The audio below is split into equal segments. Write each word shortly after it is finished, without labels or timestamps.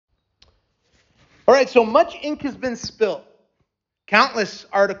All right, so much ink has been spilled. Countless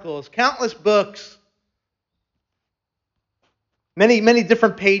articles, countless books, many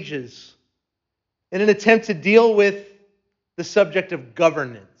different pages in an attempt to deal with the subject of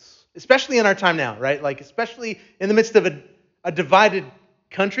governance, especially in our time now, right? Like, especially in the midst of a divided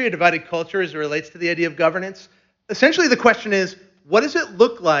country, a divided culture as it relates to the idea of governance. Essentially, the question is, what does it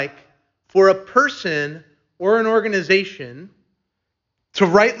look like for a person or an organization to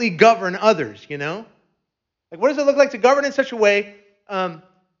rightly govern others, you know? Like, what does it look like to govern in such a way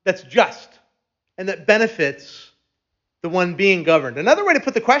that's just and that benefits the one being governed? Another way to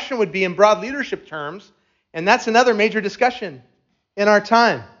put the question would be in broad leadership terms, and that's another major discussion in our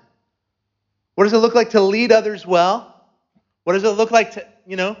time. What does it look like to lead others well? What does it look like to,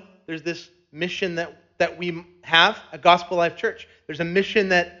 there's this mission that we have at Gospel Life Church. There's a mission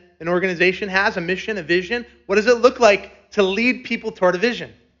that an organization has, a mission, a vision. What does it look like to lead people toward a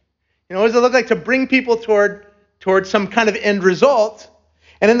vision? What does it look like to bring people toward some kind of end result?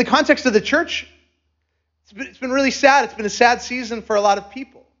 And in the context of the church, it's been really sad. It's been a sad season for a lot of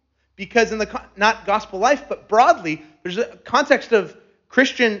people because not Gospel Life, but broadly, there's a context of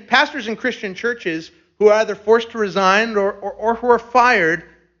Christian pastors in Christian churches who are either forced to resign or who are fired,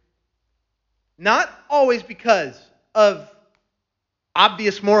 not always because of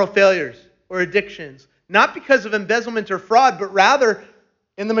obvious moral failures or addictions, not because of embezzlement or fraud, but rather,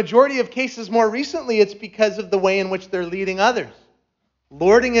 in the majority of cases more recently, it's because of the way in which they're leading others,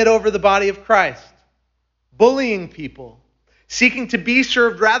 lording it over the body of Christ, bullying people, seeking to be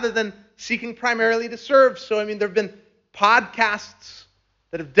served rather than seeking primarily to serve. So, there have been podcasts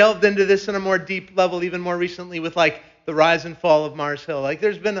that have delved into this in a more deep level, even more recently with like the rise and fall of Mars Hill. Like,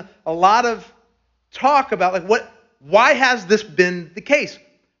 there's been a lot of talk about why has this been the case?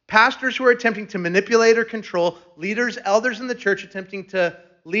 Pastors who are attempting to manipulate or control, leaders, elders in the church attempting to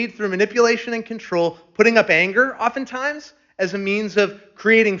lead through manipulation and control, putting up anger oftentimes as a means of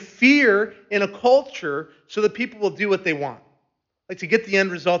creating fear in a culture so that people will do what they want, like to get the end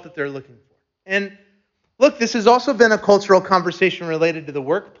result that they're looking for. And look, this has also been a cultural conversation related to the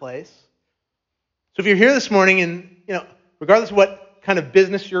workplace. So if you're here this morning and, regardless of what kind of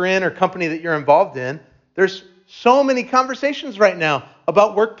business you're in or company that you're involved in, there's so many conversations right now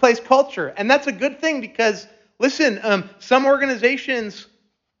about workplace culture. And that's a good thing because, listen, some organizations,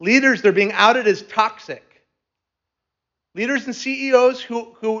 leaders, they're being outed as toxic. Leaders and CEOs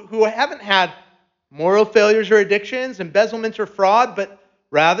who haven't had moral failures or addictions, embezzlement or fraud, but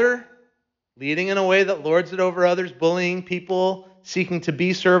rather leading in a way that lords it over others, bullying people, seeking to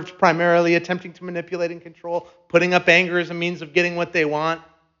be served primarily, attempting to manipulate and control, putting up anger as a means of getting what they want.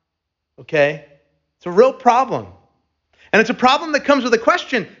 Okay? It's a real problem. And it's a problem that comes with a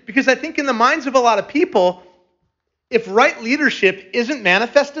question, because I think in the minds of a lot of people, if right leadership isn't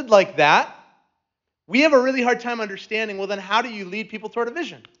manifested like that, we have a really hard time understanding, well, then how do you lead people toward a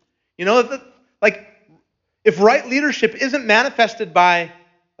vision? If right leadership isn't manifested by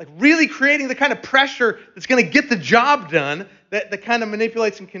really creating the kind of pressure that's going to get the job done, that kind of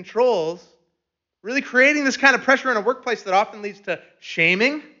manipulates and controls, really creating this kind of pressure in a workplace that often leads to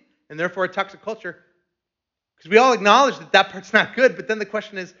shaming and therefore a toxic culture, because we all acknowledge that part's not good, but then the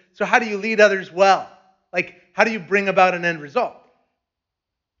question is, so how do you lead others well? How do you bring about an end result?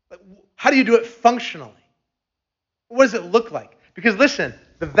 How do you do it functionally? What does it look like? Because listen,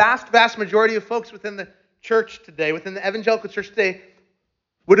 the vast majority of folks within the church today, within the evangelical church today,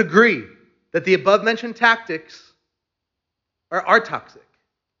 would agree that the above-mentioned tactics are toxic.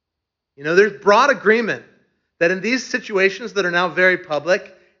 There's broad agreement that in these situations that are now very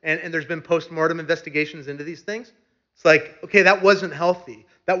public, and there's been post-mortem investigations into these things, it's like, okay, that wasn't healthy.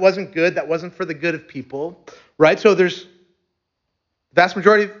 That wasn't good. That wasn't for the good of people, right? So the vast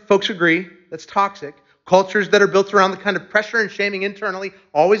majority of folks agree that's toxic. Cultures that are built around the kind of pressure and shaming internally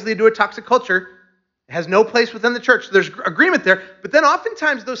always lead to a toxic culture. It has no place within the church. There's agreement there. But then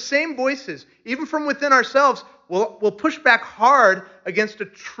oftentimes those same voices, even from within ourselves, will push back hard against a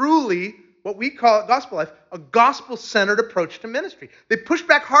truly, what we call at Gospel Life, a gospel-centered approach to ministry. They push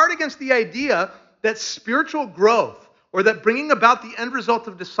back hard against the idea that spiritual growth, or that bringing about the end result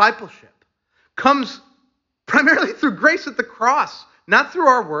of discipleship, comes primarily through grace at the cross. Not through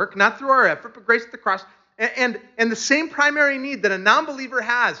our work, not through our effort, but grace at the cross. And the same primary need that a non-believer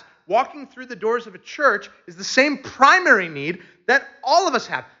has walking through the doors of a church is the same primary need that all of us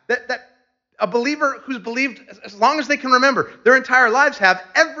have. That a believer who's believed as long as they can remember their entire lives have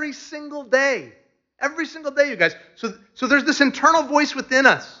every single day. Every single day, you guys. So there's this internal voice within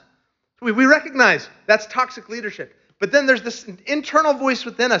us. We recognize that's toxic leadership. But then there's this internal voice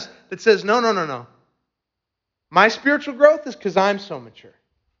within us that says, no. My spiritual growth is because I'm so mature.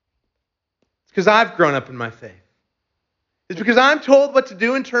 It's because I've grown up in my faith. It's because I'm told what to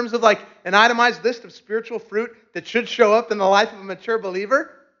do in terms of like an itemized list of spiritual fruit that should show up in the life of a mature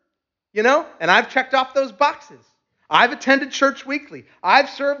believer, and I've checked off those boxes. I've attended church weekly. I've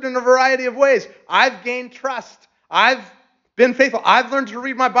served in a variety of ways. I've gained trust. I've been faithful. I've learned to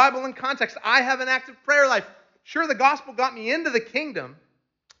read my Bible in context. I have an active prayer life. Sure, the gospel got me into the kingdom.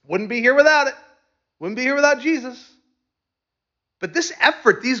 Wouldn't be here without it. Wouldn't be here without Jesus. But this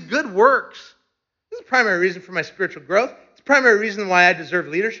effort, these good works, this is the primary reason for my spiritual growth. It's the primary reason why I deserve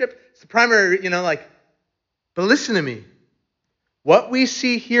leadership. It's the primary, but listen to me. What we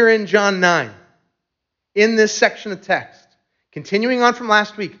see here in John 9, in this section of text, continuing on from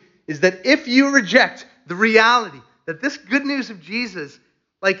last week, is that if you reject the reality that this good news of Jesus,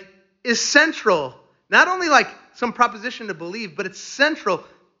 is central, not only some proposition to believe, but it's central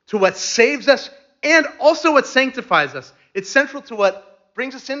to what saves us and also what sanctifies us. It's central to what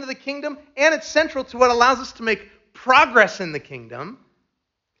brings us into the kingdom, and it's central to what allows us to make progress in the kingdom.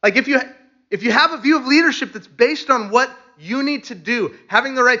 If you have a view of leadership that's based on what you need to do,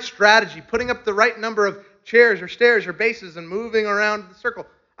 having the right strategy, putting up the right number of chairs or stairs or bases and moving around the circle,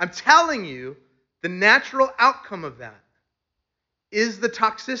 I'm telling you, the natural outcome of that is the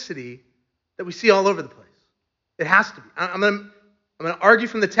toxicity that we see all over the place. It has to be. I'm going to argue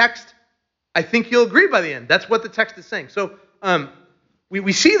from the text. I think you'll agree by the end. That's what the text is saying. So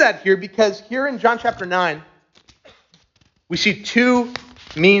we see that here because here in John chapter 9, we see two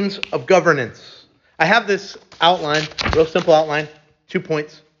means of governance. I have this outline, real simple outline, 2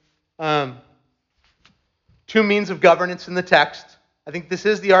 points. Two means of governance in the text. I think this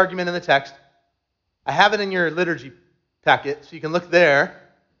is the argument in the text. I have it in your liturgy packet, so you can look there.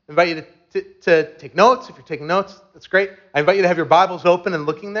 I invite you to take notes. If you're taking notes, that's great. I invite you to have your Bibles open and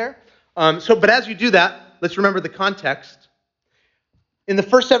looking there. But as you do that, let's remember the context. In the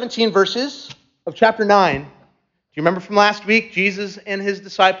first 17 verses of chapter 9, do you remember from last week? Jesus and his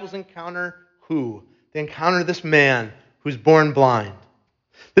disciples encounter who? They encounter this man who's born blind.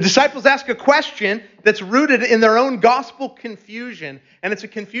 The disciples ask a question that's rooted in their own gospel confusion, and it's a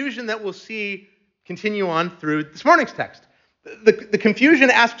confusion that we'll see continue on through this morning's text. The confusion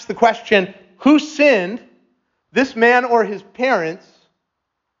asks the question, who sinned, this man or his parents,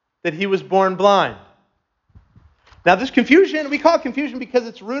 that he was born blind? Now this confusion, we call it confusion because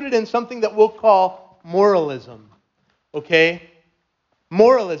it's rooted in something that we'll call moralism. Okay?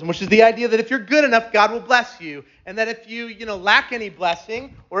 Moralism, which is the idea that if you're good enough, God will bless you. And that if you lack any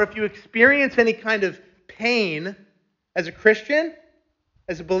blessing, or if you experience any kind of pain as a Christian,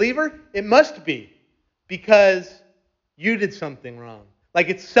 as a believer, it must be because you did something wrong.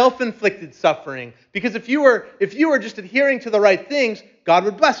 It's self-inflicted suffering. Because if you were just adhering to the right things, God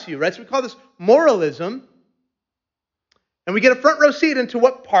would bless you, right? So we call this moralism. And we get a front row seat into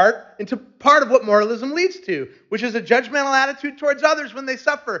part of what moralism leads to, which is a judgmental attitude towards others when they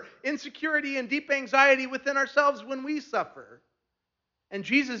suffer, insecurity and deep anxiety within ourselves when we suffer. And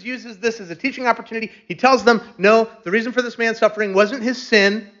Jesus uses this as a teaching opportunity. He tells them, no, the reason for this man's suffering wasn't his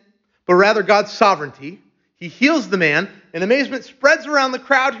sin, but rather God's sovereignty. He heals the man, and amazement spreads around the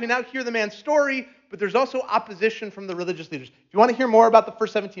crowd who now hear the man's story, but there's also opposition from the religious leaders. If you want to hear more about the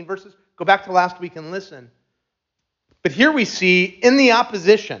first 17 verses, go back to last week and listen. But here we see, in the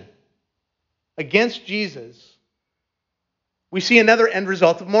opposition against Jesus, we see another end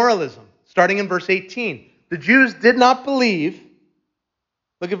result of moralism, starting in verse 18. The Jews did not believe,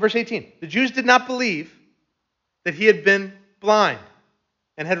 look at verse 18. The Jews did not believe that he had been blind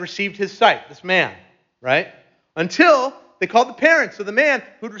and had received his sight, this man, right? Until they called the parents of the man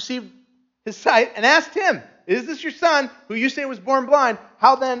who'd received his sight and asked him, is this your son who you say was born blind?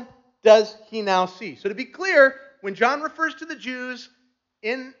 How then does he now see? So to be clear, when John refers to the Jews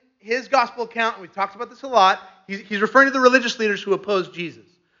in his gospel account, and we've talked about this a lot, he's referring to the religious leaders who opposed Jesus,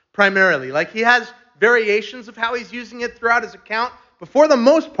 primarily. He has variations of how he's using it throughout his account, but for the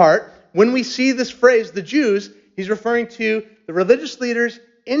most part, when we see this phrase, the Jews, he's referring to the religious leaders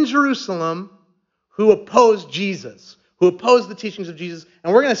in Jerusalem who opposed Jesus, who opposed the teachings of Jesus,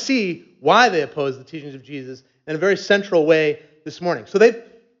 and we're going to see why they opposed the teachings of Jesus in a very central way this morning. So they've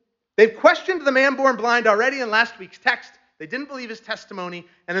questioned the man born blind already in last week's text. They didn't believe his testimony.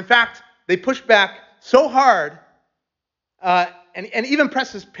 And in fact, they pushed back so hard and even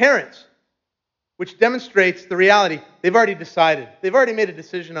pressed his parents, which demonstrates the reality. They've already decided. They've already made a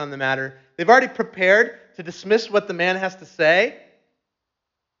decision on the matter. They've already prepared to dismiss what the man has to say,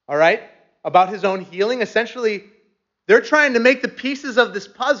 all right, about his own healing. Essentially, they're trying to make the pieces of this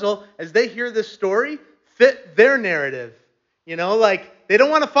puzzle, as they hear this story, fit their narrative. They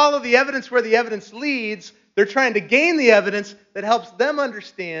don't want to follow the evidence where the evidence leads. They're trying to gain the evidence that helps them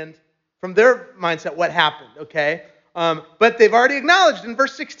understand from their mindset what happened, okay? But they've already acknowledged in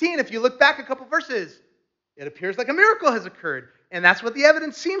verse 16, if you look back a couple verses, it appears like a miracle has occurred. And that's what the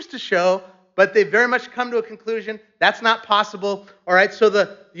evidence seems to show, but they very much come to a conclusion that's not possible. All right, so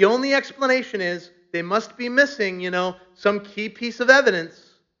the only explanation is they must be missing, some key piece of evidence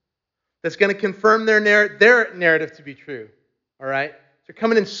that's going to confirm their narrative to be true. All right? They're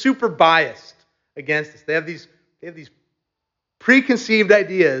coming in super biased against this. They have these preconceived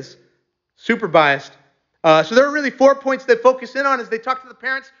ideas, super biased. So there are really 4 points they focus in on as they talk to the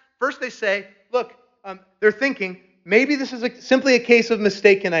parents. First, they say, look, they're thinking, maybe this is simply a case of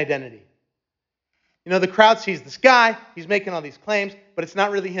mistaken identity. The crowd sees this guy, he's making all these claims, but it's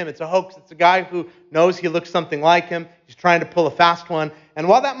not really him, it's a hoax. It's a guy who knows he looks something like him, he's trying to pull a fast one, and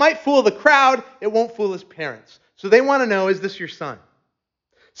while that might fool the crowd, it won't fool his parents. So they want to know, is this your son?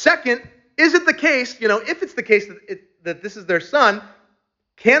 Second, is it the case, if it's the case that this is their son,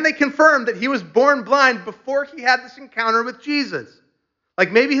 can they confirm that he was born blind before he had this encounter with Jesus?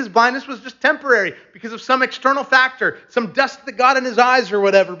 Like maybe his blindness was just temporary because of some external factor, some dust that got in his eyes or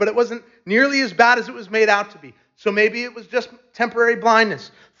whatever, but it wasn't nearly as bad as it was made out to be. So maybe it was just temporary blindness.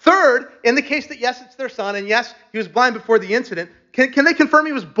 Third, in the case that yes, it's their son, and yes, he was blind before the incident, can they confirm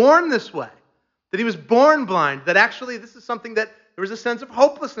he was born this way? That he was born blind? That actually this is something that there was a sense of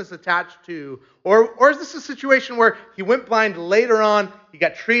hopelessness attached to? Or is this a situation where he went blind later on, he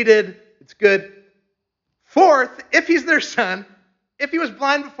got treated, it's good? Fourth, if he's their son, if he was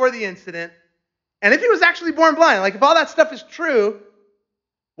blind before the incident, and if he was actually born blind, like if all that stuff is true,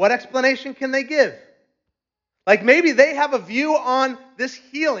 what explanation can they give? Like maybe they have a view on this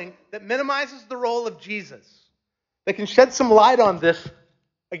healing that minimizes the role of Jesus. They can shed some light on this,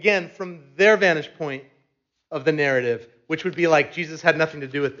 again, from their vantage point of the narrative, which would be like Jesus had nothing to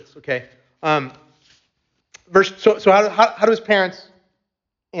do with this, okay? So how do his parents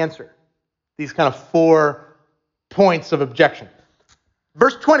answer these kind of 4 points of objection?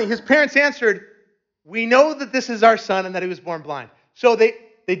 Verse 20, his parents answered, we know that this is our son and that he was born blind. So they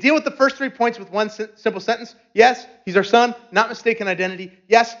deal with the first 3 points with one simple sentence. Yes, he's our son, not mistaken identity.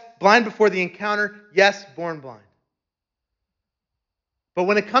 Yes, blind before the encounter. Yes, born blind. But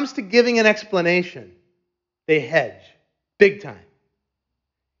when it comes to giving an explanation, they hedge big time.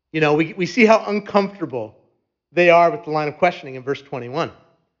 We see how uncomfortable they are with the line of questioning in verse 21.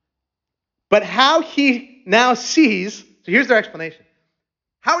 But how he now sees, so here's their explanation.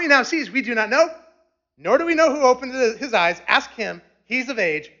 How he now sees, we do not know, nor do we know who opened his eyes. Ask him. He's of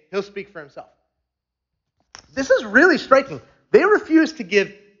age. He'll speak for himself. This is really striking. They refuse to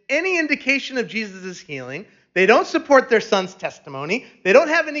give any indication of Jesus' healing. They don't support their son's testimony. They don't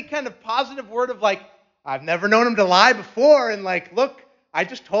have any kind of positive word of like, I've never known him to lie before, and like, look, I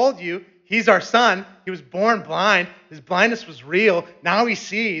just told you, he's our son. He was born blind. His blindness was real. Now he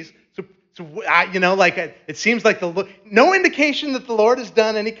sees. It seems like no indication that the Lord has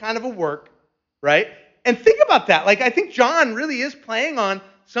done any kind of a work, right? And think about that. Like, I think John really is playing on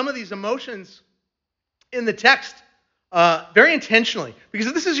some of these emotions in the text very intentionally. Because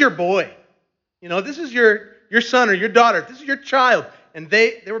if this is your boy, this is your son or your daughter, this is your child, and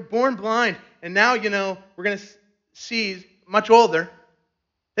they were born blind, and now, we're going to see much older,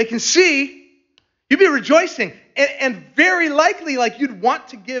 they can see, you'd be rejoicing, and very likely, like, you'd want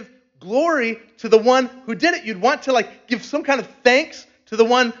to give glory to the one who did it. You'd want to give some kind of thanks to the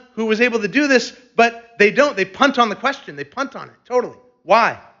one who was able to do this, but they don't. They punt on the question. They punt on it totally.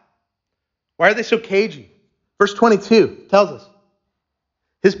 Why? Why are they so cagey? Verse 22 tells us,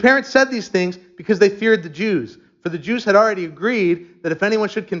 his parents said these things because they feared the Jews, for the Jews had already agreed that if anyone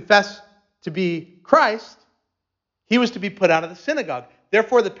should confess to be Christ, he was to be put out of the synagogue.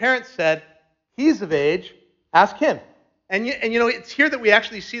 Therefore, the parents said, he's of age, ask him. And it's here that we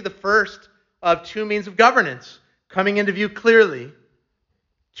actually see the first of 2 means of governance coming into view clearly.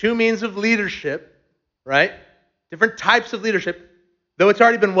 2 means of leadership, right? Different types of leadership. Though it's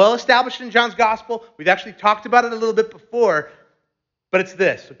already been well established in John's gospel, we've actually talked about it a little bit before, but it's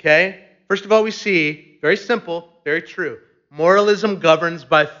this, okay? First of all, we see, very simple, very true, moralism governs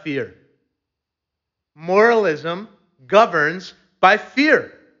by fear. Moralism governs by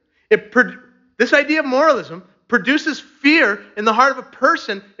fear. This idea of moralism produces fear in the heart of a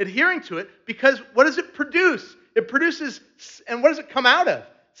person adhering to it because what does it produce? It produces, and what does it come out of?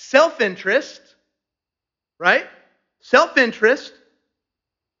 Self-interest, right? Self-interest,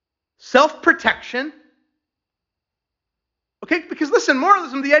 self-protection. Okay, because listen,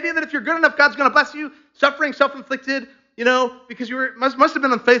 moralism, the idea that if you're good enough, God's going to bless you, suffering, self-inflicted, because you must have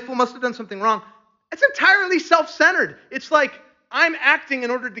been unfaithful, must have done something wrong. It's entirely self-centered. It's like, I'm acting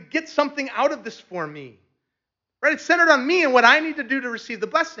in order to get something out of this for me. Right? It's centered on me and what I need to do to receive the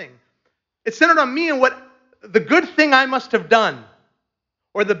blessing. It's centered on me and what the good thing I must have done,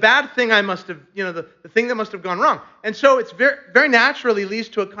 or the bad thing I must have, the thing that must have gone wrong. And so it's very, very naturally leads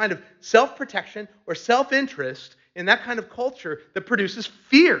to a kind of self-protection or self-interest in that kind of culture that produces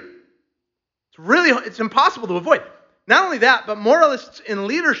fear. It's impossible to avoid. Not only that, but moralists in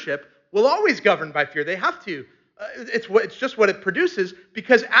leadership will always govern by fear. They have to. It's just what it produces,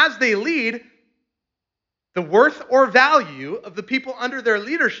 because as they lead, the worth or value of the people under their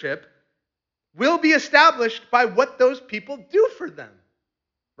leadership will be established by what those people do for them.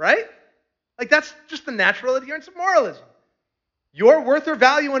 Right? Like, that's just the natural adherence of moralism. Your worth or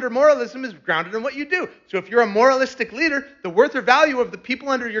value under moralism is grounded in what you do. So if you're a moralistic leader, the worth or value of the people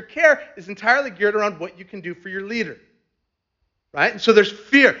under your care is entirely geared around what you can do for your leader. Right? And so there's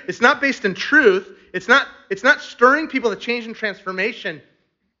fear. It's not based in truth. It's not stirring people to change and transformation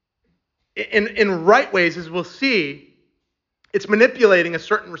in right ways, as we'll see. It's manipulating a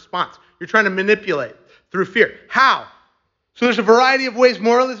certain response. You're trying to manipulate through fear. How? So there's a variety of ways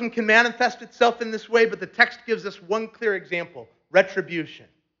moralism can manifest itself in this way, but the text gives us one clear example: retribution.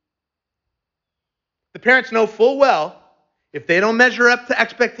 The parents know full well, if they don't measure up to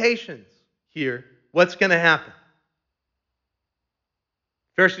expectations here, what's going to happen?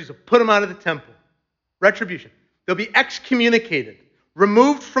 Pharisees will put them out of the temple. Retribution. They'll be excommunicated,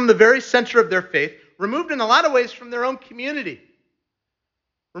 removed from the very center of their faith, removed in a lot of ways from their own community,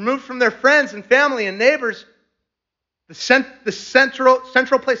 removed from their friends and family and neighbors. The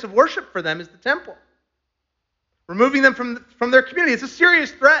central place of worship for them is the temple. Removing them from their community. It's a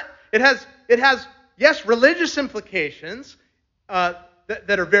serious threat. It has yes, religious implications that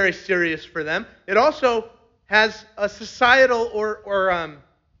are very serious for them. It also has a societal or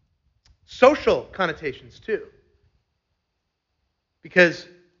social connotations too, because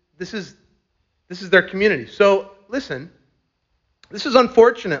this is their community. So listen, this is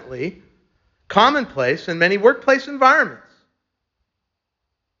unfortunately commonplace in many workplace environments.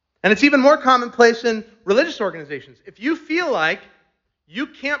 And it's even more commonplace in religious organizations. If you feel like you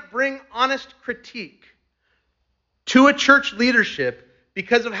can't bring honest critique to a church leadership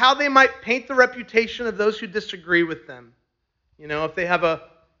because of how they might paint the reputation of those who disagree with them, if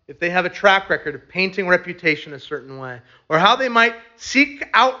they have a track record of painting reputation a certain way, or how they might seek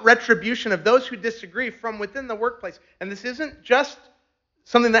out retribution of those who disagree from within the workplace. And this isn't just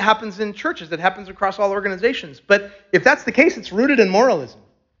something that happens in churches, that happens across all organizations. But if that's the case, it's rooted in moralism.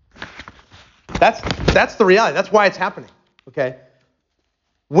 That's the reality. That's why it's happening. Okay?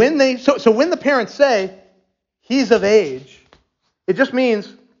 When the parents say he's of age, it just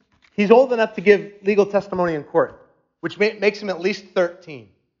means he's old enough to give legal testimony in court, which makes him at least 13.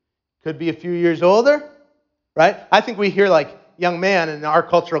 Could be a few years older, right? I think we hear like young man in our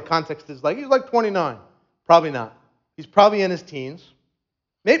cultural context is like, he's like 29. Probably not. He's probably in his teens.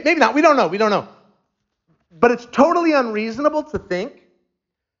 Maybe not. We don't know. But it's totally unreasonable to think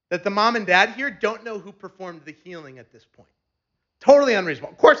that the mom and dad here don't know who performed the healing at this point. Totally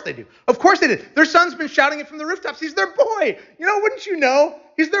unreasonable. Of course they do. Of course they did. Their son's been shouting it from the rooftops. He's their boy. Wouldn't you know?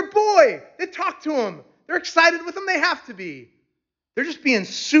 He's their boy. They talk to him. They're excited with him. They have to be. They're just being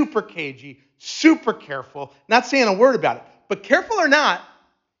super cagey, super careful, not saying a word about it. But careful or not,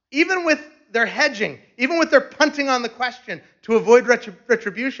 even with their hedging, even with their punting on the question to avoid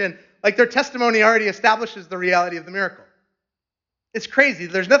retribution, like their testimony already establishes the reality of the miracle. It's crazy.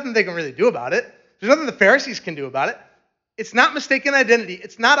 There's nothing they can really do about it. There's nothing the Pharisees can do about it. It's not mistaken identity.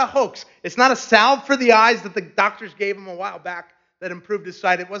 It's not a hoax. It's not a salve for the eyes that the doctors gave him a while back that improved his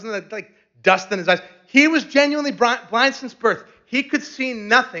sight. It wasn't like dust in his eyes. He was genuinely blind since birth. He could see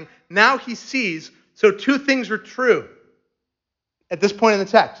nothing. Now he sees. So two things are true at this point in the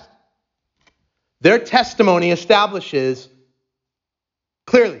text. Their testimony establishes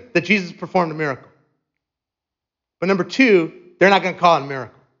clearly that Jesus performed a miracle. But number two, they're not going to call it a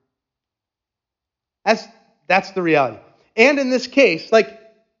miracle. That's the reality. And in this case,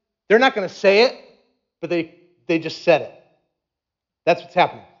 they're not going to say it, but they just said it. That's what's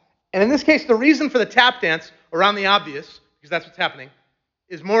happening. And in this case, the reason for the tap dance around the obvious, because that's what's happening,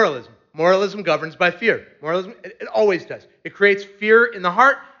 is moralism. Moralism governs by fear. Moralism, it always does. It creates fear in the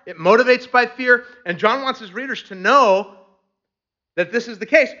heart. It motivates by fear. And John wants his readers to know that this is the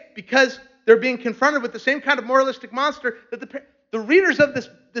case because they're being confronted with the same kind of moralistic monster that the readers of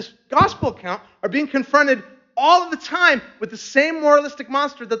this gospel account are being confronted all of the time with the same moralistic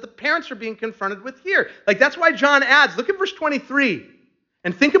monster that the parents are being confronted with here. That's why John adds, look at verse 23,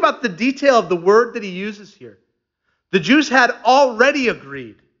 and think about the detail of the word that he uses here. The Jews had already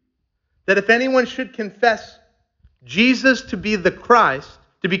agreed that if anyone should confess Jesus to be Christ,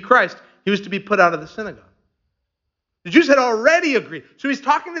 he was to be put out of the synagogue. The Jews had already agreed. So he's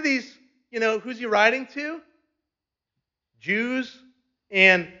talking to these who's he writing to? Jews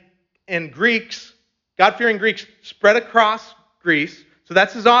and Greeks, God-fearing Greeks spread across Greece. So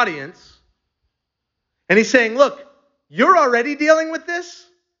that's his audience. And he's saying, look, you're already dealing with this.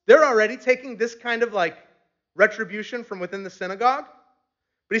 They're already taking this kind of retribution from within the synagogue.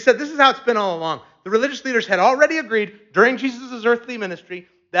 But he said, this is how it's been all along. The religious leaders had already agreed during Jesus' earthly ministry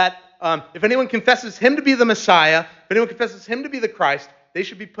that if anyone confesses him to be the Messiah, if anyone confesses him to be the Christ, they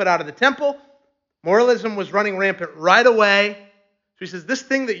should be put out of the temple. Moralism was running rampant right away. So he says, this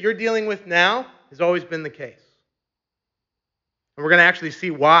thing that you're dealing with now has always been the case. And we're going to actually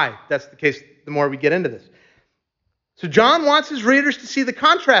see why that's the case the more we get into this. So John wants his readers to see the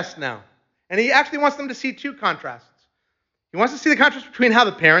contrast now. And he actually wants them to see two contrasts. He wants to see the contrast between how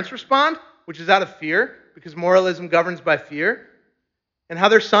the parents respond, which is out of fear, because moralism governs by fear, and how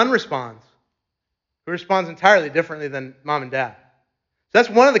their son responds, who responds entirely differently than mom and dad. So that's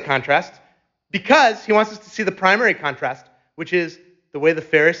one of the contrasts, because he wants us to see the primary contrast, which is the way the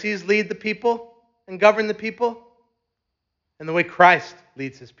Pharisees lead the people and govern the people, and the way Christ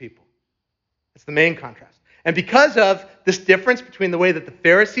leads his people. That's the main contrast. And because of this difference between the way that the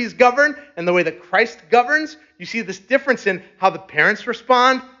Pharisees govern and the way that Christ governs, you see this difference in how the parents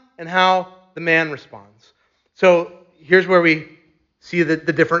respond and how the man responds. So here's where we see the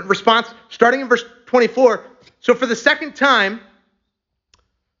different response. Starting in verse 24. So for the second time,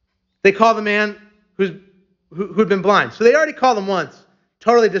 they call the man who'd been blind. So they already called him once.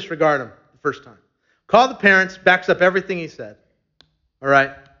 Totally disregard him the first time. Call the parents, backs up everything he said. All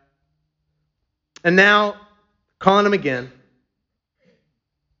right. And now, calling him again,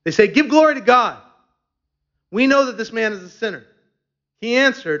 they say, give glory to God. We know that this man is a sinner. He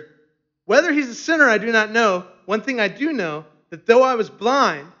answered, whether he's a sinner I do not know. One thing I do know, that though I was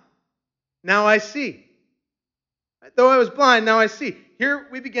blind, now I see. Though I was blind, now I see. Here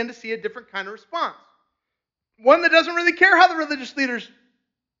we begin to see a different kind of response. One that doesn't really care how the religious leaders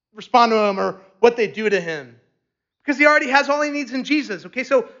respond to him or what they do to him. Because he already has all he needs in Jesus. Okay,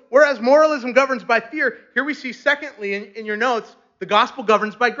 so whereas moralism governs by fear, here we see secondly in your notes, the gospel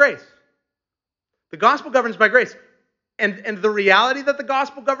governs by grace. The gospel governs by grace. And the reality that the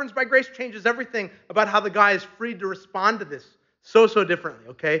gospel governs by grace changes everything about how the guy is freed to respond to this so differently,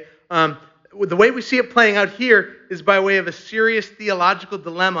 okay? The way we see it playing out here is by way of a serious theological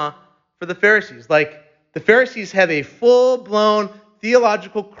dilemma for the Pharisees. Like, the Pharisees have a full-blown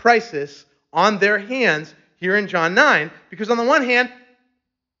theological crisis on their hands here in John 9, because on the one hand,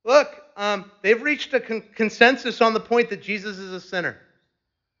 look, they've reached a consensus on the point that Jesus is a sinner.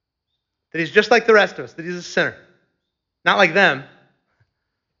 That he's just like the rest of us, that he's a sinner. Not like them,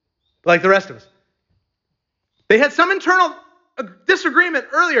 but like the rest of us. They had some internal disagreement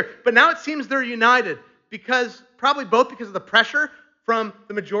earlier, but now it seems they're united, probably both because of the pressure from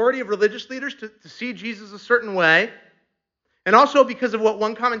the majority of religious leaders to see Jesus a certain way, and also because of what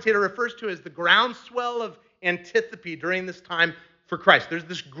one commentator refers to as the groundswell of antipathy during this time for Christ. There's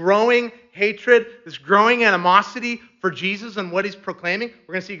this growing hatred, this growing animosity for Jesus and what he's proclaiming.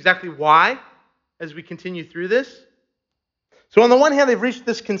 We're going to see exactly why as we continue through this. So on the one hand, they've reached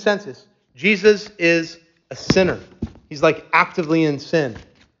this consensus. Jesus is a sinner. He's actively in sin.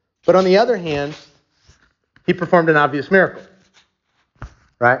 But on the other hand, he performed an obvious miracle.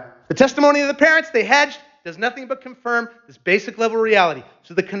 Right? The testimony of the parents, they hedged, does nothing but confirm this basic level reality.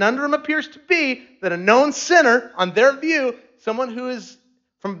 So the conundrum appears to be that a known sinner, on their view, someone who is,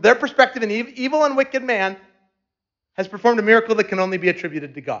 from their perspective, an evil and wicked man, has performed a miracle that can only be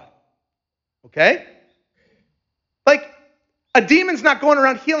attributed to God. Okay? A demon's not going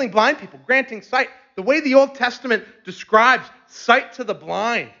around healing blind people, granting sight. The way the Old Testament describes sight to the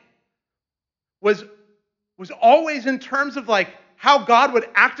blind was always in terms of how God would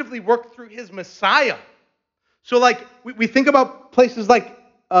actively work through his Messiah. So we think about places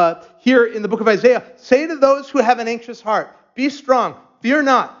here in the book of Isaiah, say to those who have an anxious heart, be strong, fear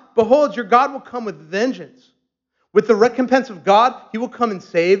not. Behold, your God will come with vengeance. With the recompense of God, he will come and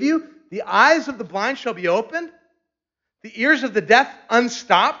save you. The eyes of the blind shall be opened, the ears of the deaf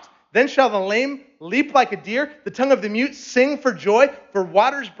unstopped. Then shall the lame leap like a deer, the tongue of the mute sing for joy, for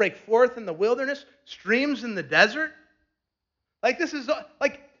waters break forth in the wilderness, streams in the desert. This is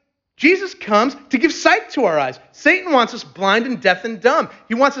Jesus comes to give sight to our eyes. Satan wants us blind and deaf and dumb.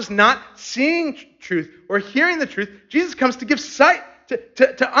 He wants us not seeing truth or hearing the truth. Jesus comes to give sight,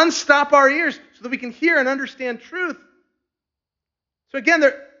 to unstop our ears so that we can hear and understand truth. So again,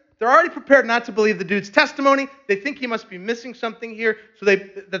 they're already prepared not to believe the dude's testimony. They think he must be missing something here, so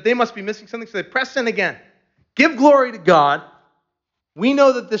they must be missing something, so they press in again. Give glory to God. We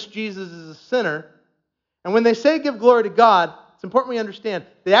know that this Jesus is a sinner. And when they say give glory to God, it's important we understand,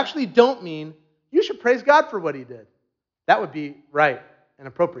 they actually don't mean you should praise God for what he did. That would be right and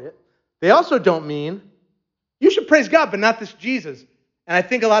appropriate. They also don't mean you should praise God, but not this Jesus. And I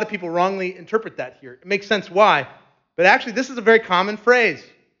think a lot of people wrongly interpret that here. It makes sense why. But actually, this is a very common phrase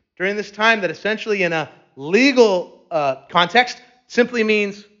during this time that essentially in a legal context simply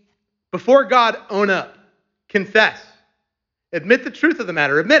means before God, own up, confess, admit the truth of the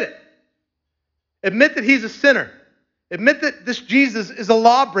matter, admit it. Admit that he's a sinner. Admit that this Jesus is a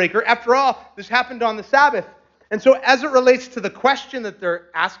lawbreaker. After all, this happened on the Sabbath. And so as it relates to the question that they're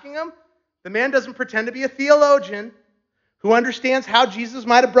asking him, the man doesn't pretend to be a theologian who understands how Jesus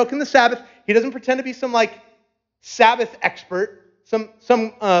might have broken the Sabbath. He doesn't pretend to be some Sabbath expert,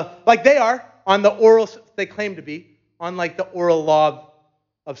 some like they are on the oral, they claim to be, on the oral law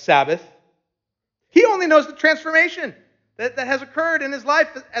of Sabbath. He only knows the transformation that has occurred in his life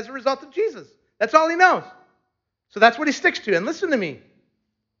as a result of Jesus. That's all he knows. So that's what he sticks to. And listen to me.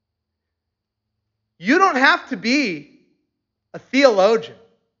 You don't have to be a theologian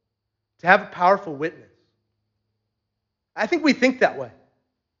to have a powerful witness. I think we think that way.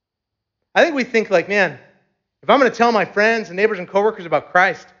 I think we think man, if I'm going to tell my friends and neighbors and coworkers about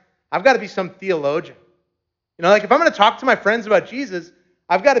Christ, I've got to be some theologian. If I'm going to talk to my friends about Jesus,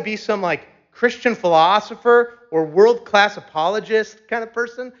 I've got to be some Christian philosopher or world-class apologist kind of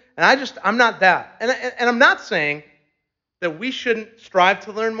person. And I'm not that. And I'm not saying that we shouldn't strive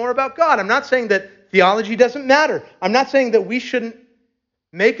to learn more about God. I'm not saying that theology doesn't matter. I'm not saying that we shouldn't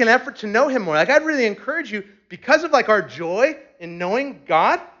make an effort to know him more. I'd really encourage you, because of our joy in knowing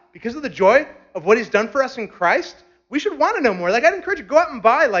God, because of the joy of what he's done for us in Christ, we should want to know more. I'd encourage you, go out and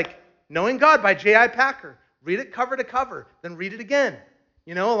buy Knowing God by J.I. Packer. Read it cover to cover, then read it again,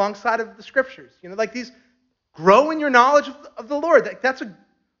 alongside of the scriptures. These, grow in your knowledge of the Lord. That's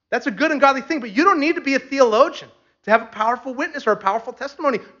a good and godly thing, but you don't need to be a theologian to have a powerful witness or a powerful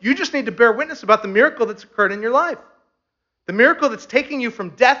testimony. You just need to bear witness about the miracle that's occurred in your life. The miracle that's taking you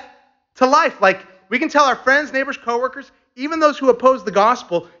from death to life. We can tell our friends, neighbors, coworkers, even those who oppose the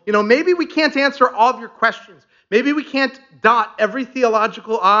gospel, maybe we can't answer all of your questions. Maybe we can't dot every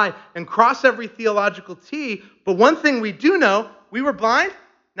theological I and cross every theological T, but one thing we do know, we were blind,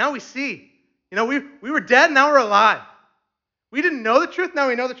 now we see. We were dead, now we're alive. We didn't know the truth, now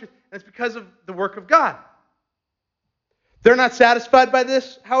we know the truth. And it's because of the work of God. They're not satisfied by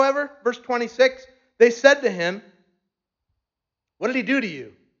this, however. Verse 26, they said to him, "What did he do to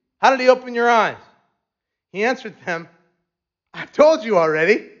you? How did he open your eyes?" He answered them, "I've told you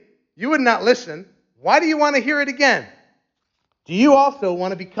already. You would not listen. Why do you want to hear it again? Do you also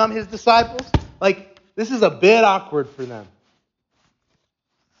want to become his disciples?" This is a bit awkward for them.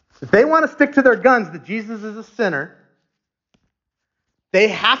 If they want to stick to their guns that Jesus is a sinner, they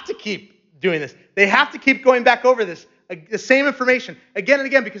have to keep doing this. They have to keep going back over this, the same information again and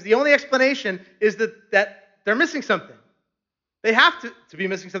again, because the only explanation is that they're missing something. They have to be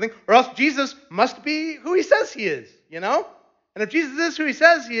missing something, or else Jesus must be who he says he is, And if Jesus is who he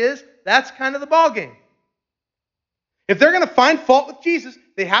says he is, that's kind of the ballgame. If they're going to find fault with Jesus,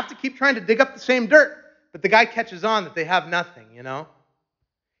 they have to keep trying to dig up the same dirt. But the guy catches on that they have nothing,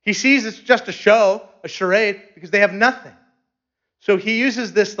 He sees it's just a show, a charade, because they have nothing. So he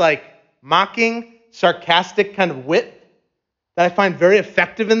uses this mocking, sarcastic kind of wit that I find very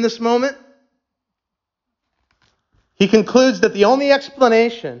effective in this moment. He concludes that the only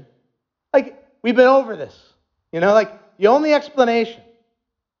explanation, we've been over this, the only explanation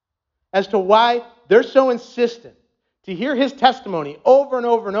as to why they're so insistent to hear his testimony over and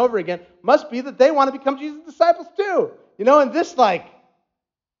over and over again must be that they want to become Jesus' disciples too. And this,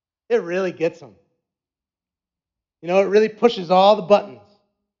 it really gets them. It really pushes all the buttons.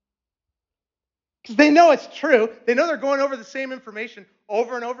 Because they know it's true. They know they're going over the same information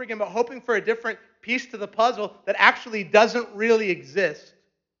over and over again, but hoping for a different piece to the puzzle that actually doesn't really exist.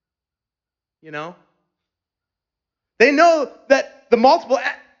 They know that the multiple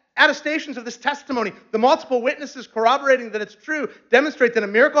attestations of this testimony, the multiple witnesses corroborating that it's true, demonstrate that a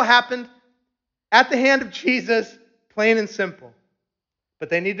miracle happened at the hand of Jesus, plain and simple. But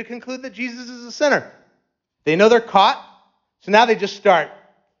they need to conclude that Jesus is a sinner. They know they're caught, so now they just start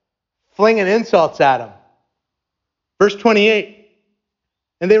flinging insults at him. Verse 28,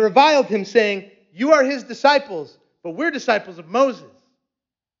 and they reviled him, saying, "You are his disciples, but we're disciples of Moses.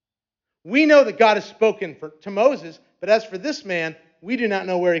 We know that God has spoken to Moses, but as for this man, we do not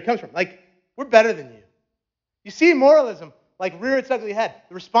know where he comes from." We're better than you. You see moralism rear its ugly head.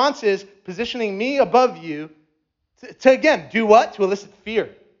 The response is positioning me above you to again, do what? To elicit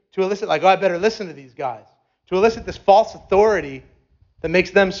fear. To elicit I better listen to these guys. To elicit this false authority that makes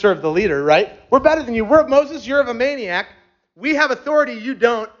them serve the leader, right? We're better than you. We're of Moses, you're of a maniac. We have authority, you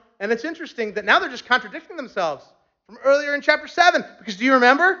don't. And it's interesting that now they're just contradicting themselves from earlier in chapter 7. Because do you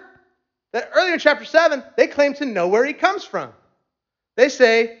remember that earlier in chapter 7, they claim to know where he comes from. They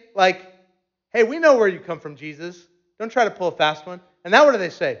say, like, hey, we know where you come from, Jesus. Don't try to pull a fast one. And now what do they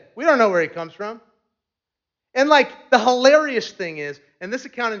say? We don't know where he comes from. And like, the hilarious thing is, and this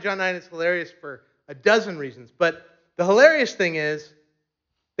account in John 9 is hilarious for a dozen reasons, but the hilarious thing is,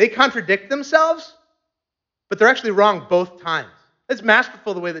 they contradict themselves, but they're actually wrong both times. It's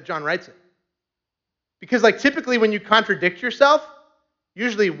masterful the way that John writes it. Because like typically when you contradict yourself,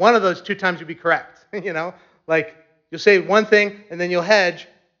 usually one of those two times you'll be correct. Like you'll say one thing and then you'll hedge,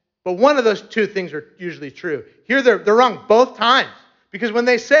 but one of those two things are usually true. Here they're wrong both times. Because when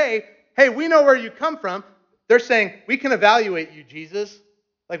they say, hey, we know where you come from, they're saying, we can evaluate you, Jesus.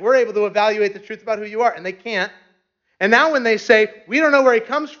 Like we're able to evaluate the truth about who you are, and they can't. And now when they say, we don't know where he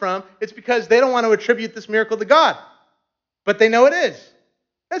comes from, it's because they don't want to attribute this miracle to God. But they know it is.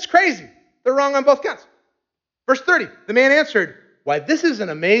 That's crazy. They're wrong on both counts. Verse 30, the man answered, why, this is an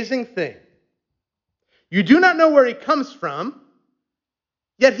amazing thing. You do not know where he comes from,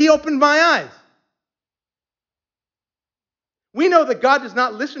 yet he opened my eyes. We know that God does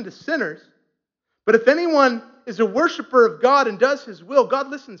not listen to sinners, but if anyone is a worshiper of God and does his will, God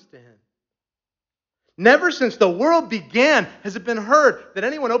listens to him. Never since the world began has it been heard that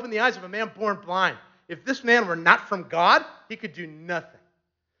anyone opened the eyes of a man born blind. If this man were not from God, he could do nothing.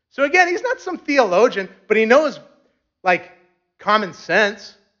 So again, he's not some theologian, but he knows, like, common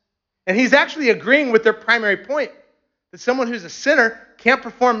sense. And he's actually agreeing with their primary point, that someone who's a sinner can't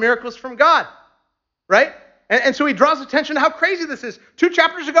perform miracles from God. Right? And so he draws attention to how crazy this is. 2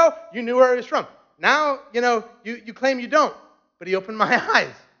 chapters ago, you knew where he was from. Now, you claim you don't, but he opened my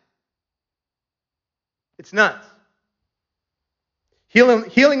eyes. It's nuts.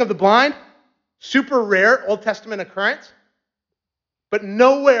 Healing of the blind, super rare Old Testament occurrence. But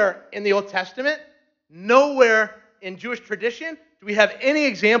nowhere in the Old Testament, nowhere in Jewish tradition, do we have any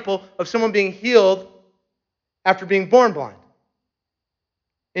example of someone being healed after being born blind.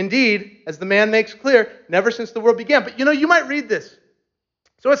 Indeed, as the man makes clear, never since the world began. But you might read this.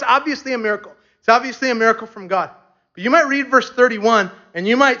 So it's obviously a miracle. It's obviously a miracle from God. But you might read verse 31, and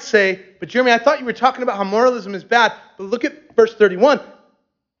you might say, but Jeremy, I thought you were talking about how moralism is bad. But look at verse 31.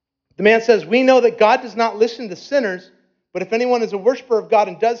 The man says, we know that God does not listen to sinners, but if anyone is a worshiper of God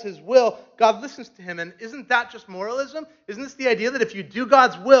and does his will, God listens to him. And isn't that just moralism? Isn't this the idea that if you do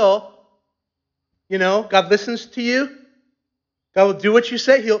God's will, God listens to you? God will do what you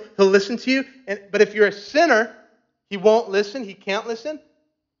say. He'll listen to you. But if you're a sinner, he won't listen. He can't listen.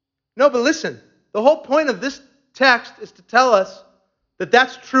 No, but listen. The whole point of this text is to tell us that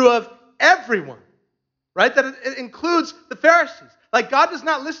that's true of everyone. Right? That it includes the Pharisees. Like God does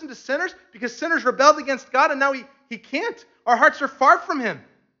not listen to sinners because sinners rebelled against God and now he can't. Our hearts are far from him.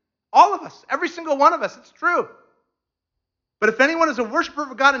 All of us. Every single one of us. It's true. But if anyone is a worshiper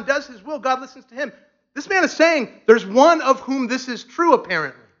of God and does his will, God listens to him. This man is saying there's one of whom this is true,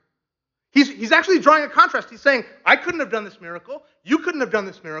 apparently. He's actually drawing a contrast. He's saying, I couldn't have done this miracle. You couldn't have done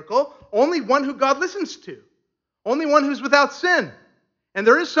this miracle. Only one who God listens to. Only one who's without sin. And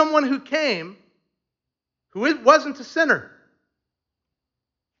there is someone who came who wasn't a sinner.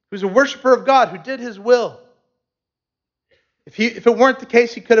 Who's a worshiper of God, who did his will. If it weren't the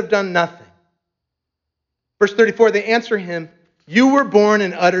case, he could have done nothing. Verse 34, they answer him, you were born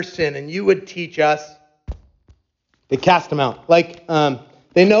in utter sin, and you would teach us. They cast him out.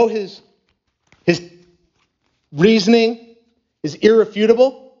 They know his reasoning is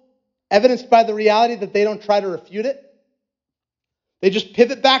irrefutable, evidenced by the reality that they don't try to refute it. They just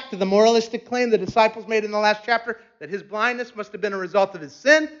pivot back to the moralistic claim the disciples made in the last chapter that his blindness must have been a result of his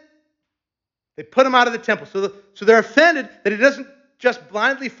sin. They put him out of the temple. So they're offended that he doesn't just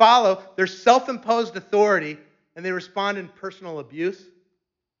blindly follow their self-imposed authority, and they respond in personal abuse.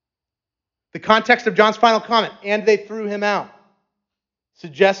 The context of John's final comment, and they threw him out,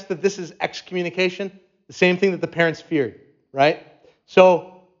 suggests that this is excommunication, the same thing that the parents feared, right?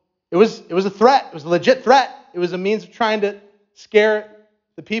 So it was a threat. It was a legit threat. It was a means of trying to scare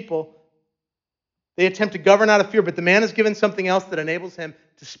the people. They attempt to govern out of fear, but the man is given something else that enables him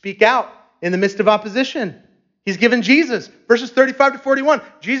to speak out in the midst of opposition. He's given Jesus. Verses 35 to 41.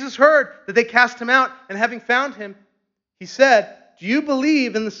 Jesus heard that they cast him out, and having found him, he said, do you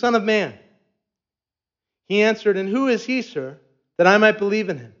believe in the Son of Man? He answered, and who is he, sir, that I might believe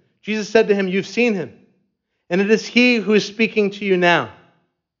in him? Jesus said to him, you've seen him, and it is he who is speaking to you now.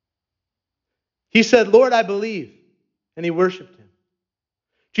 He said, Lord, I believe, and he worshipped him.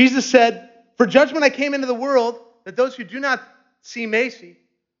 Jesus said, for judgment I came into the world, that those who do not see may see,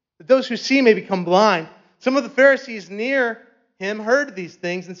 that those who see may become blind. Some of the Pharisees near him heard these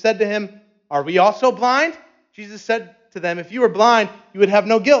things and said to him, "Are we also blind?" Jesus said to them, "If you were blind, you would have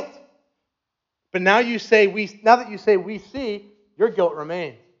no guilt. But now that you say we see, your guilt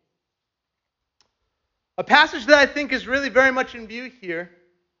remains." A passage that I think is really very much in view here,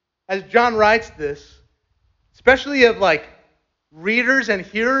 as John writes this, especially of readers and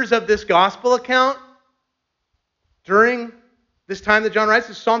hearers of this gospel account during this time that John writes,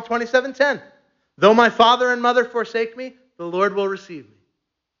 is Psalm 27:10. "Though my father and mother forsake me, the Lord will receive me."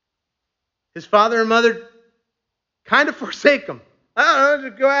 His father and mother kind of forsake him. I don't know,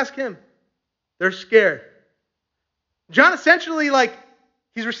 go ask him. They're scared. John essentially,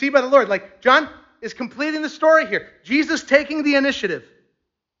 he's received by the Lord. John is completing the story here. Jesus taking the initiative,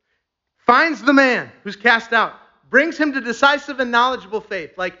 finds the man who's cast out, brings him to decisive and knowledgeable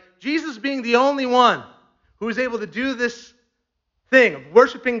faith. Jesus being the only one who is able to do this thing of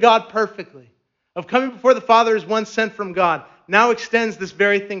worshiping God perfectly, of coming before the Father as one sent from God, now extends this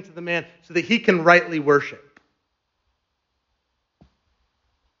very thing to the man so that he can rightly worship.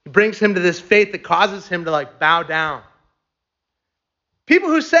 He brings him to this faith that causes him to bow down. People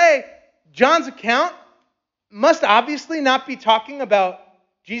who say John's account must obviously not be talking about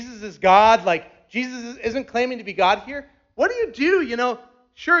Jesus as God, Jesus isn't claiming to be God here. What do you do?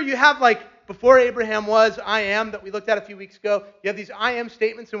 Sure, you have before Abraham was, I am, that we looked at a few weeks ago. You have these I am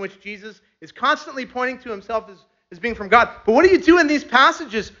statements in which Jesus is constantly pointing to himself as being from God. But what do you do in these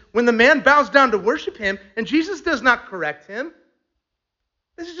passages when the man bows down to worship him and Jesus does not correct him?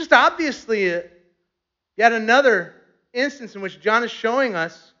 This is just obviously yet another instance in which John is showing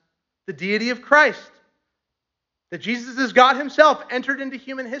us the deity of Christ. That Jesus is God himself, entered into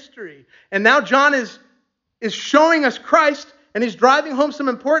human history. And now John is showing us Christ, and he's driving home some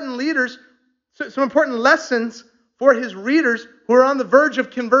important lessons for his readers who are on the verge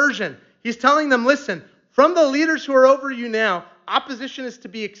of conversion. He's telling them, listen, from the leaders who are over you now, opposition is to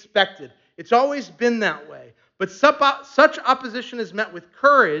be expected. It's always been that way. But such opposition is met with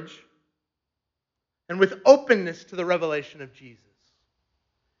courage and with openness to the revelation of Jesus.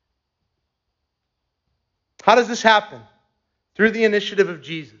 How does this happen? Through the initiative of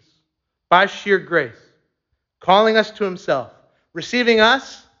Jesus, by sheer grace, calling us to himself, receiving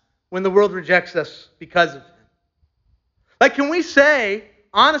us when the world rejects us because of him. Can we say,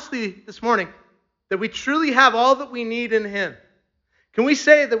 honestly, this morning, that we truly have all that we need in him? Can we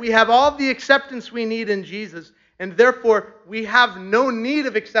say that we have all the acceptance we need in Jesus, and therefore we have no need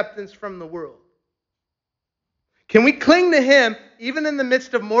of acceptance from the world? Can we cling to him even in the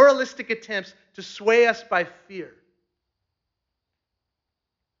midst of moralistic attempts to sway us by fear?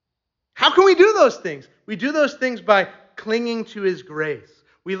 How can we do those things? We do those things by clinging to his grace.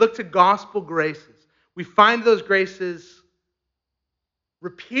 We look to gospel graces. We find those graces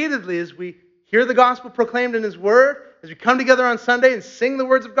repeatedly as we hear the gospel proclaimed in his word, as we come together on Sunday and sing the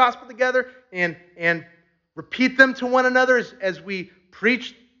words of gospel together and repeat them to one another as we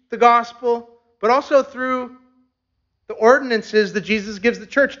preach the gospel, but also through the ordinances that Jesus gives the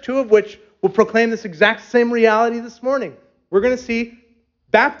church, two of which will proclaim this exact same reality this morning. We're going to see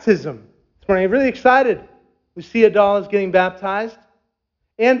baptism this morning. I'm really excited. We see Adal is getting baptized.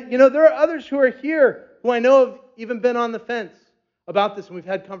 And, there are others who are here who I know have even been on the fence about this, and we've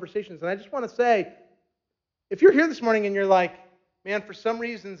had conversations. And I just want to say, if you're here this morning and you're like, man, for some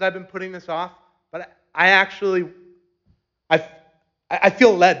reasons I've been putting this off, but I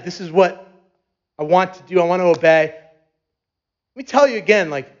feel led. This is what I want to do. I want to obey. Let me tell you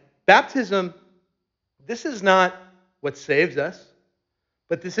again, baptism, this is not what saves us,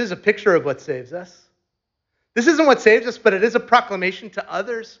 but this is a picture of what saves us. This isn't what saves us, but it is a proclamation to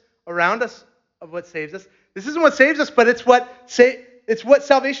others around us of what saves us. This isn't what saves us, but it's what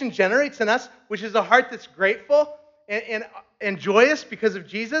salvation generates in us, which is a heart that's grateful and joyous because of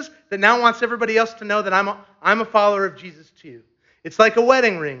Jesus, that now wants everybody else to know that I'm a follower of Jesus too. It's like a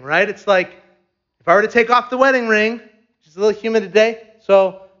wedding ring, right? It's like if I were to take off the wedding ring, which is a little humid today,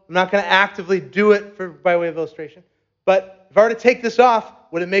 so I'm not going to actively do it by way of illustration. But if I were to take this off,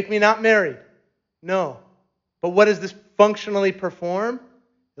 would it make me not married? No. But what does this functionally perform?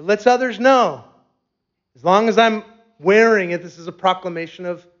 It lets others know. As long as I'm wearing it, this is a proclamation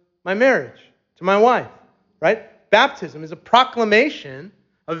of my marriage to my wife, right? Baptism is a proclamation,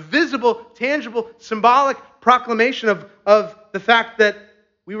 a visible, tangible, symbolic proclamation of the fact that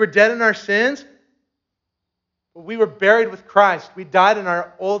we were dead in our sins, but we were buried with Christ. We died to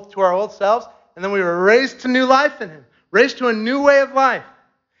our old selves, and then we were raised to new life in him, raised to a new way of life.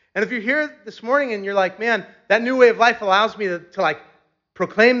 And if you're here this morning and you're like, man, that new way of life allows me to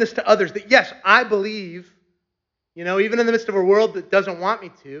proclaim this to others, that yes, I believe, even in the midst of a world that doesn't want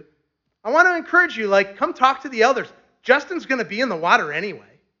me to, I want to encourage you, like, come talk to the elders. Justin's going to be in the water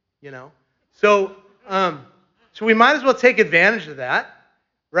anyway, you know. So we might as well take advantage of that,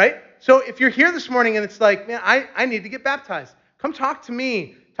 right? So if you're here this morning and it's like, man, I need to get baptized, come talk to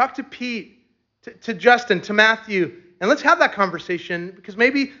me, talk to Pete, to Justin, to Matthew, and let's have that conversation, because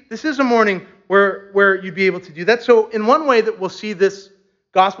maybe this is a morning where you'd be able to do that. So in one way that we'll see this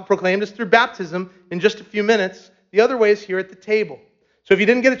gospel proclaimed is through baptism in just a few minutes. The other way is here at the table. So if you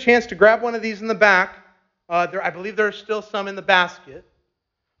didn't get a chance to grab one of these in the back, I believe there are still some in the basket.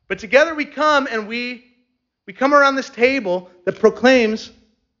 But together we come and we come around this table that proclaims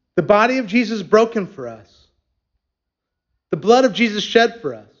the body of Jesus broken for us, the blood of Jesus shed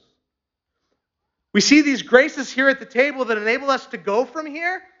for us. We see these graces here at the table that enable us to go from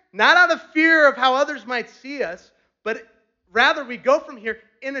here, not out of fear of how others might see us, but rather we go from here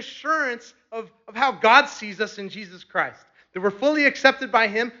in assurance of how God sees us in Jesus Christ. That we're fully accepted by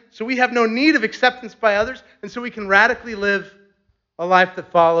Him, so we have no need of acceptance by others, and so we can radically live a life that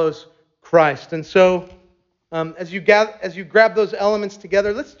follows Christ. And so, as you grab those elements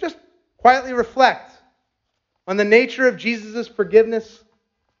together, let's just quietly reflect on the nature of Jesus' forgiveness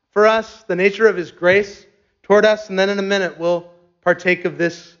for us, the nature of His grace toward us, and then in a minute we'll partake of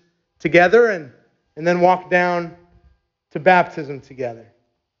this together and then walk down to baptism together.